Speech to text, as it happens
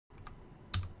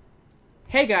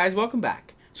Hey guys, welcome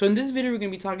back. So in this video we're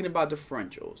going to be talking about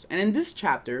differentials. And in this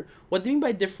chapter, what they mean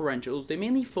by differentials, they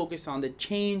mainly focus on the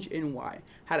change in y.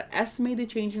 How to estimate the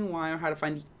change in y or how to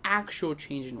find the actual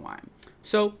change in y.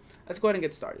 So let's go ahead and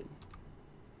get started.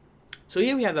 So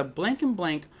here we have the blank and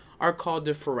blank are called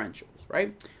differentials,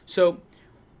 right? So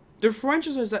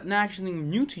differentials are not actually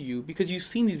new to you because you've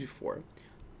seen these before.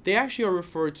 They actually are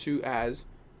referred to as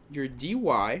your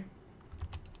dy,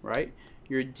 right?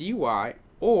 Your dy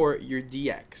or your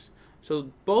dx.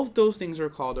 So both those things are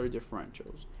called our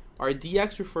differentials. Our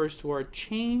dx refers to our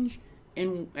change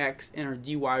in x and our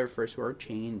dy refers to our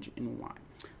change in y.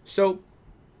 So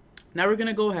now we're going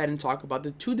to go ahead and talk about the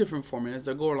two different formulas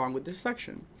that go along with this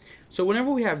section. So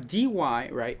whenever we have dy,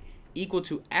 right, equal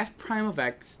to f prime of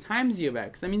x times d of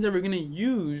x, that means that we're going to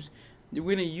use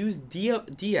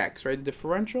dx, right, the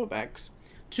differential of x,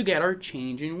 to get our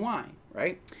change in y,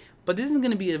 right? But this isn't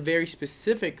going to be a very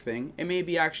specific thing. It may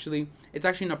be it's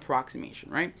actually an approximation,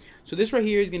 right? So this right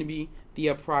here is going to be the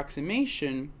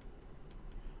approximation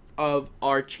of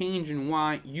our change in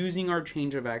y using our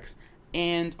change of x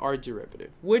and our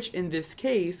derivative, which in this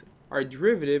case, our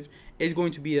derivative is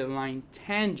going to be the line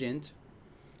tangent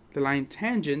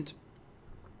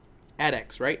at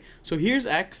x, right? So here's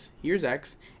x,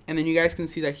 and then you guys can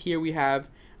see that here we have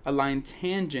a line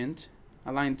tangent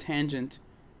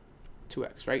to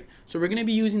x, right? So we're going to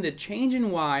be using the change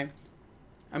in y,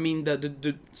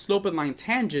 the slope of the line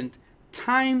tangent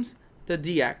times the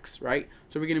dx, right?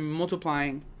 So we're going to be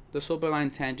multiplying the slope of the line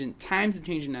tangent times the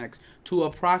change in x to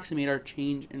approximate our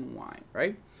change in y,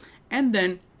 right? And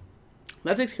then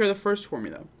that takes care of the first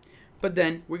formula. But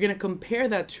then we're going to compare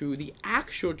that to the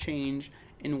actual change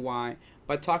in y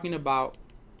by talking about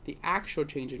the actual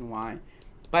change in y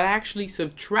by actually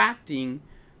subtracting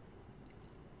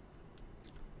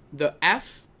the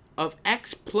f of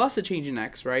x plus a change in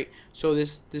x, right? So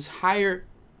this higher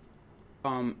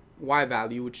y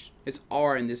value, which is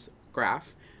r in this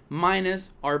graph,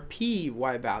 minus our p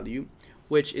y value,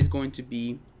 which is going to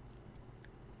be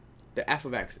the f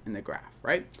of x in the graph,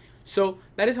 right? So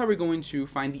that is how we're going to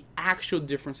find the actual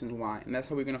difference in y, and that's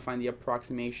how we're going to find the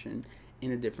approximation in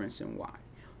the difference in y.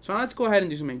 So now let's go ahead and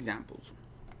do some examples.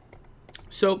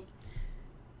 So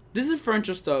this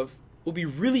differential stuff will be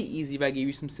really easy if I gave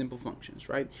you some simple functions,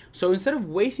 right? So instead of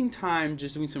wasting time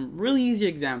just doing some really easy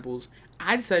examples,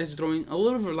 I decided to throw in a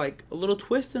little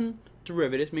twist in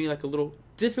derivatives, maybe like a little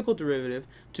difficult derivative,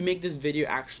 to make this video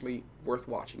actually worth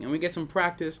watching. And we get some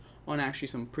practice on actually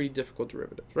some pretty difficult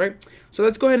derivatives, right? So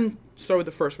let's go ahead and start with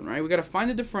the first one, right? We got to find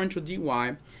the differential dy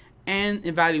and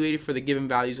evaluate it for the given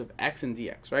values of x and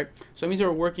dx, right? So it means that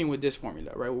we're working with this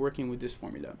formula, right? We're working with this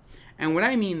formula. And when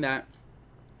I mean that,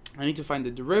 I need to find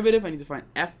the derivative, I need to find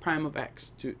f prime of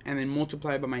x, and then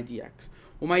multiply it by my dx.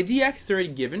 Well, my dx is already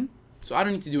given, so I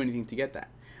don't need to do anything to get that.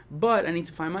 But I need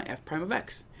to find my f prime of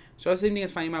x. So that's the same thing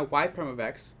as finding my y prime of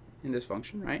x in this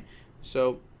function, right?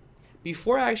 So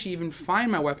before I actually even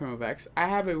find my y prime of x, I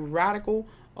have a radical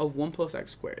of 1 plus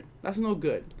x squared. That's no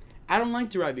good. I don't like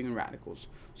deriving in radicals.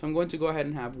 So I'm going to go ahead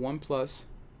and have 1 plus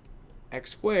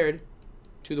x squared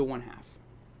to the 1/2,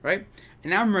 right?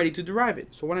 And now I'm ready to derive it.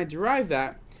 So when I derive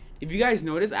that, if you guys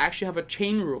notice, I actually have a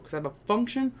chain rule because I have a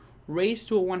function raised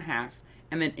to a 1/2,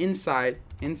 and then inside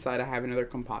I have another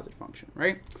composite function,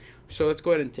 right? So let's go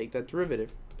ahead and take that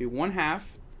derivative. It'll be 1/2,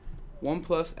 1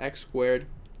 plus x squared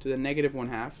to the negative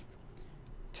 1/2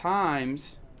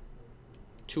 times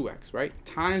 2x, right?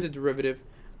 Times the derivative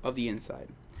of the inside.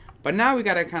 But now we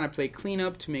gotta kind of play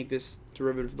cleanup to make this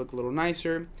derivative look a little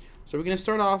nicer. So we're gonna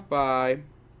start off by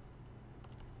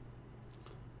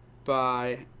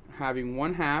having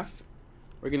 1/2.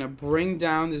 We're going to bring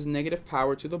down this negative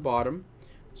power to the bottom.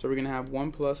 So we're going to have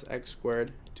 1 plus x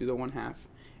squared to the 1/2.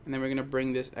 And then we're going to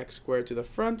bring this x squared to the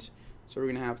front. So we're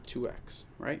going to have 2x,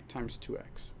 right? Times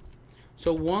 2x.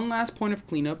 So one last point of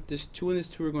cleanup. This 2 and this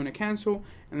 2 are going to cancel.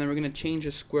 And then we're going to change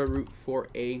the square root we're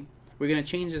going to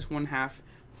change this 1/2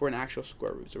 for an actual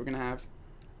square root. So we're going to have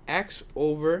x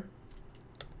over,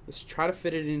 let's try to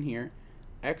fit it in here,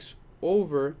 x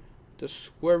over the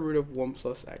square root of 1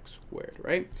 plus x squared,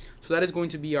 right? So that is going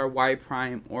to be our y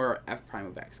prime or our f prime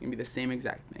of x. It's going to be the same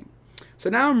exact thing. So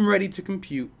now I'm ready to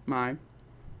compute my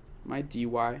dy.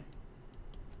 So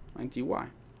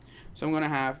I'm going to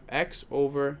have x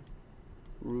over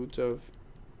root of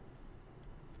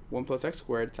 1 plus x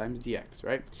squared times dx,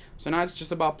 right? So now it's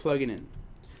just about plugging in.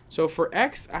 So for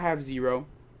x, I have 0.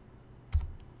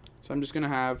 So I'm just going to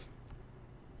have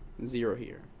 0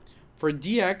 here. For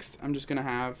dx, I'm just going to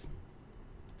have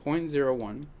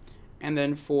 0.01, and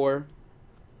then for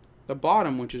the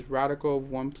bottom, which is radical of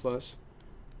 1 plus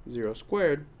 0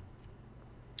 squared,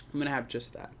 I'm going to have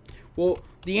just that. Well,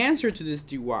 the answer to this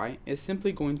dy is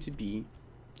simply going to be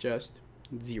just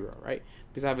 0, right?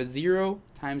 Because I have a 0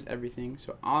 times everything,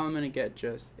 so all I'm going to get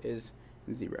just is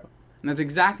 0. And that's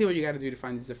exactly what you got to do to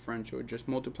find this differential. Just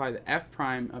multiply the f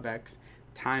prime of x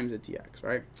times the dx,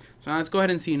 right? So now let's go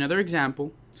ahead and see another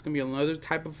example. It's going to be another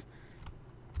type of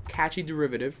catchy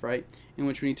derivative, right, in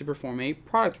which we need to perform a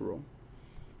product rule.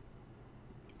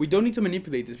 We don't need to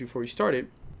manipulate this before we start it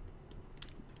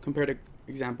compared to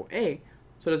example A,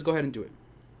 so let's go ahead and do it.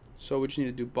 So we just need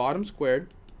to do bottom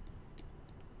squared,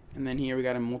 and then here we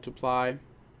got to multiply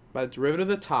by the derivative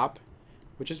of the top,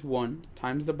 which is 1,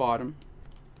 times the bottom.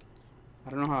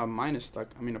 I don't know how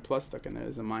a plus stuck in there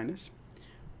is a minus,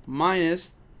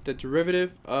 minus the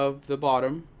derivative of the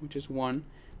bottom, which is 1,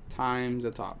 times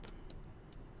the top,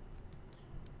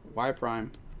 y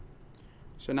prime.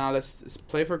 So now let's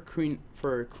play for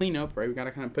cleanup, right? We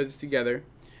gotta kind of put this together.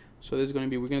 So this is going to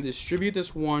be, we're going to distribute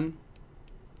this 1, and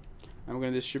we're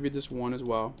going to distribute this 1 as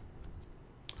well.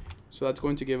 So that's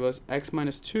going to give us x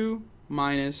minus 2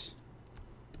 minus,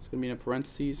 it's going to be in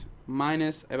parentheses,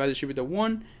 minus, if I distribute the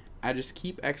 1, I just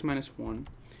keep x minus 1.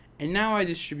 And now I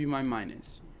distribute my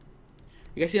minus.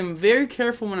 You guys see, I'm very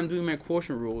careful when I'm doing my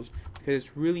quotient rules, because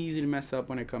it's really easy to mess up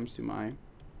when it comes to my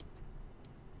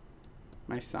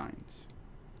signs.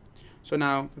 So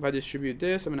now, if I distribute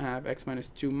this, I'm going to have x minus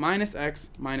 2 minus x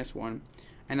minus 1.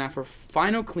 And now for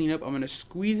final cleanup, I'm going to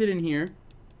squeeze it in here.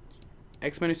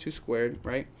 X minus 2 squared,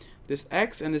 right? This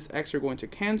x and this x are going to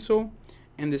cancel.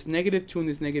 And this negative 2 and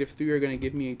this negative 3 are going to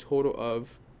give me a total of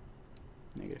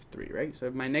negative 3, right? So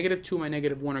my negative 2 and my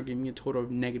negative 1 are giving me a total of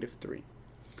negative 3.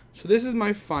 So this is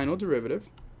my final derivative.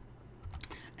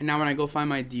 And now when I go find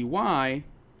my dy,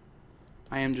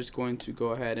 I am just going to go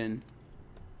ahead and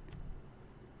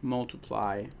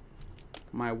multiply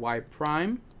my y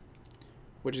prime,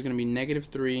 which is going to be negative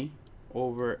 3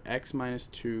 over x minus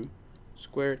 2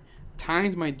 squared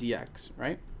times my dx,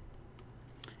 right?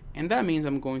 And that means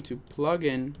I'm going to plug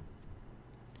in,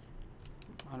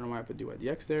 I don't know why I put dy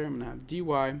dx there, I'm going to have dy.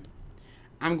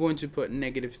 I'm going to put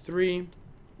negative 3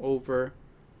 over,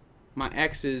 my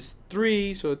x is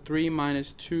 3, so 3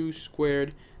 minus 2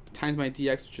 squared times my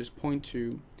dx, which is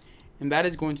 0.2. And that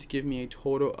is going to give me a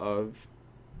total of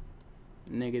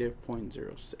negative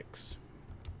 0.06.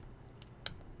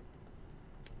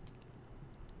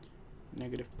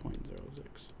 Negative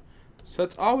 0.06. So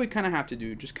that's all we kind of have to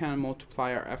do. Just kind of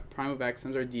multiply our f prime of x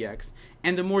times our dx.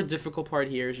 And the more difficult part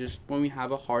here is just when we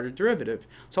have a harder derivative.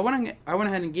 So I went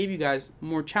ahead and gave you guys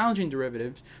more challenging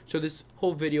derivatives. So this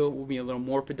whole video will be a little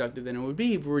more productive than it would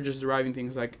be if we were just deriving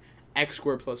things like x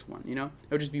squared plus 1. You know,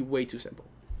 it would just be way too simple.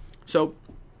 So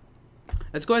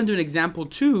let's go ahead and do an example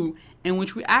 2 in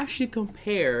which we actually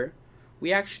compare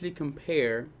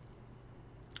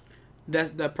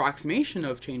the approximation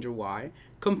of change of y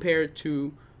compared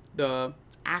to the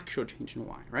actual change in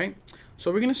y, right?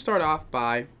 So we're going to start off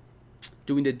by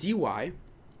doing the dy. We're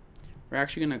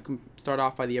actually going to start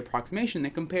off by the approximation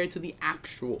and compare it to the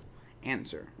actual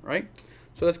answer, right?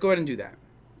 So let's go ahead and do that.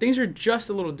 Things are just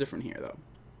a little different here, though.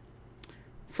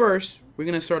 First, we're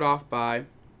going to start off by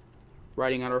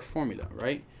writing out our formula,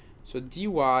 right? So dy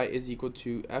is equal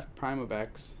to f prime of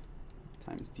x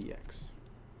times dx.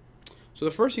 So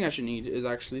the first thing I should need is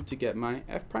actually to get my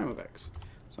f prime of x.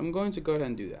 So I'm going to go ahead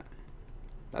and do that.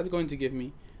 That's going to give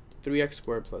me 3x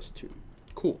squared plus 2.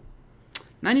 Cool.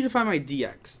 Now I need to find my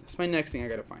dx. That's my next thing I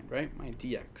gotta find, right? My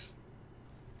dx.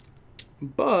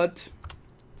 But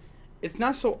it's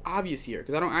not so obvious here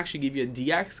because I don't actually give you a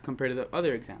dx compared to the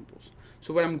other examples.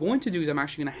 So what I'm going to do is I'm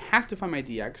actually going to have to find my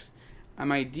dx. And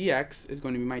my dx is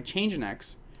going to be my change in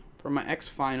x from my x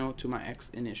final to my x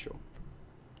initial,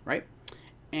 right?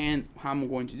 And how I'm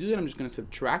going to do that, I'm just going to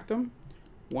subtract them.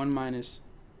 1 minus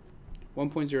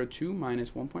 1.02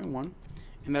 minus 1.1.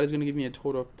 And that is going to give me a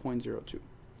total of 0.02.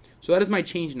 So that is my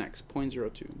change in x,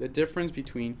 0.02. The difference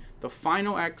between the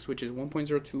final x, which is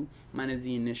 1.02, minus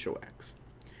the initial x.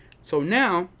 So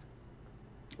now,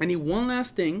 I need one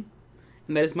last thing,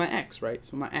 and that is my x, right?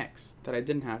 So my x, that I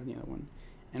didn't have in the other one.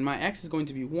 And my x is going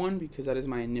to be 1 because that is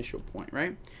my initial point,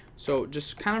 right? So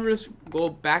just kind of just go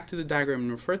back to the diagram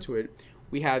and refer to it.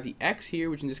 We have the x here,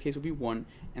 which in this case will be 1.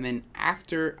 And then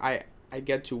after I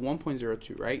get to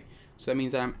 1.02, right? So that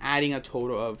means that I'm adding a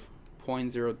total of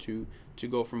 0.02 to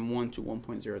go from 1 to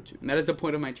 1.02. And that is the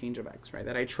point of my change of x, right?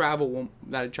 That I travel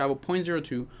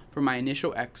 0.02 from my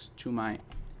initial x to my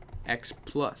x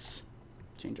plus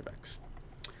change of x.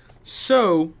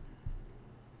 So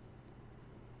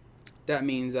that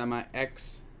means that my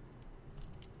x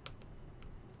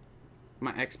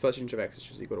plus change of x is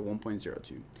just equal to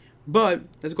 1.02. But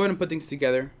let's go ahead and put things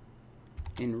together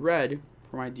in red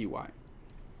for my dy.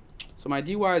 So my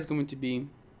dy is going to be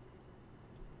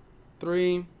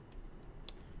 3x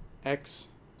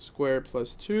squared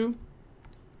plus 2,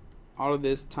 all of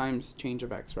this times change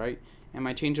of x, right? And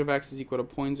my change of x is equal to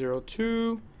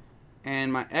 0.02,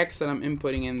 and my x that I'm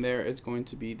inputting in there is going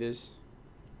to be this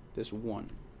 1,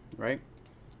 right?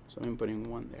 So I'm inputting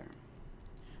 1 there.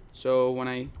 So when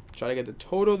I try to get the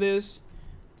total of this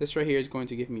right here is going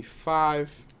to give me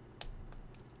 5.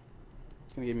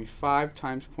 It's going to give me 5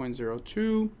 times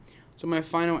 0.02. So my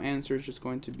final answer is just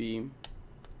going to be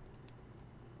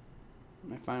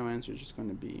 0.1.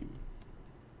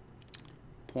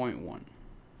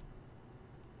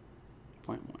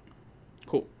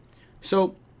 Cool.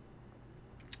 So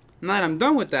now that I'm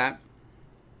done with that,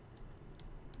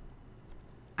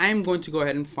 I'm going to go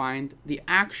ahead and find the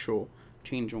actual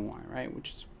change in y, right? Which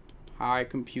is how I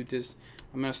compute this.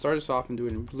 I'm going to start this off and do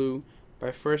it in blue by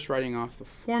first writing off the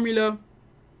formula.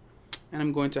 And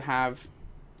I'm going to have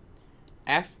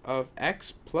f of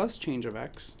x plus change of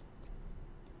x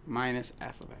minus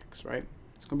f of x, right?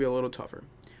 It's going to be a little tougher.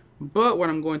 But what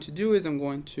I'm going to do is I'm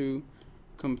going to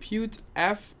compute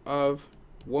f of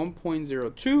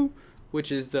 1.02,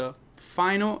 which is the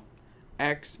final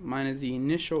x minus the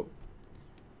initial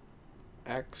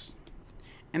x.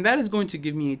 And that is going to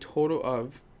give me a total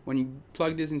of, when you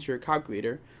plug this into your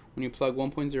calculator, when you plug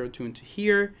 1.02 into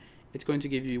here, it's going to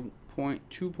give you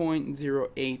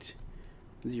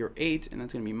 2.0808, and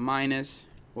that's going to be minus,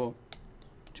 well,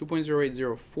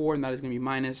 2.0804, and that is going to be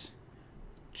minus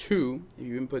 2. If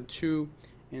you input 2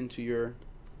 into your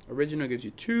original, it gives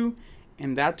you 2,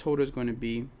 and that total is going to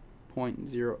be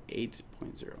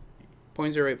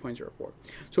 0.0804.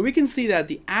 So we can see that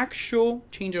the actual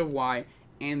change of y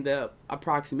and the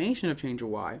approximation of change of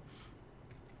y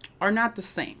are not the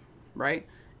same, right?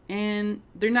 And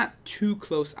they're not too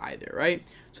close either, right?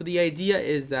 So the idea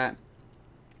is that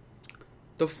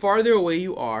the farther away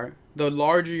you are, the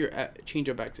larger your change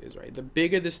of x is, right? The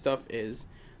bigger this stuff is,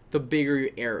 the bigger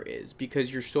your error is,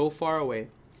 because you're so far away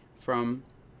from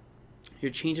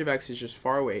your change of x is just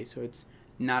far away, so it's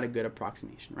not a good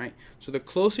approximation, right? So the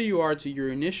closer you are to your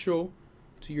initial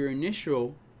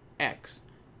x,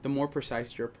 the more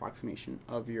precise your approximation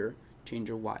of your change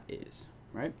of y is,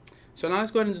 right? So now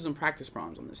let's go ahead and do some practice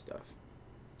problems on this stuff.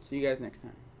 See you guys next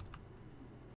time.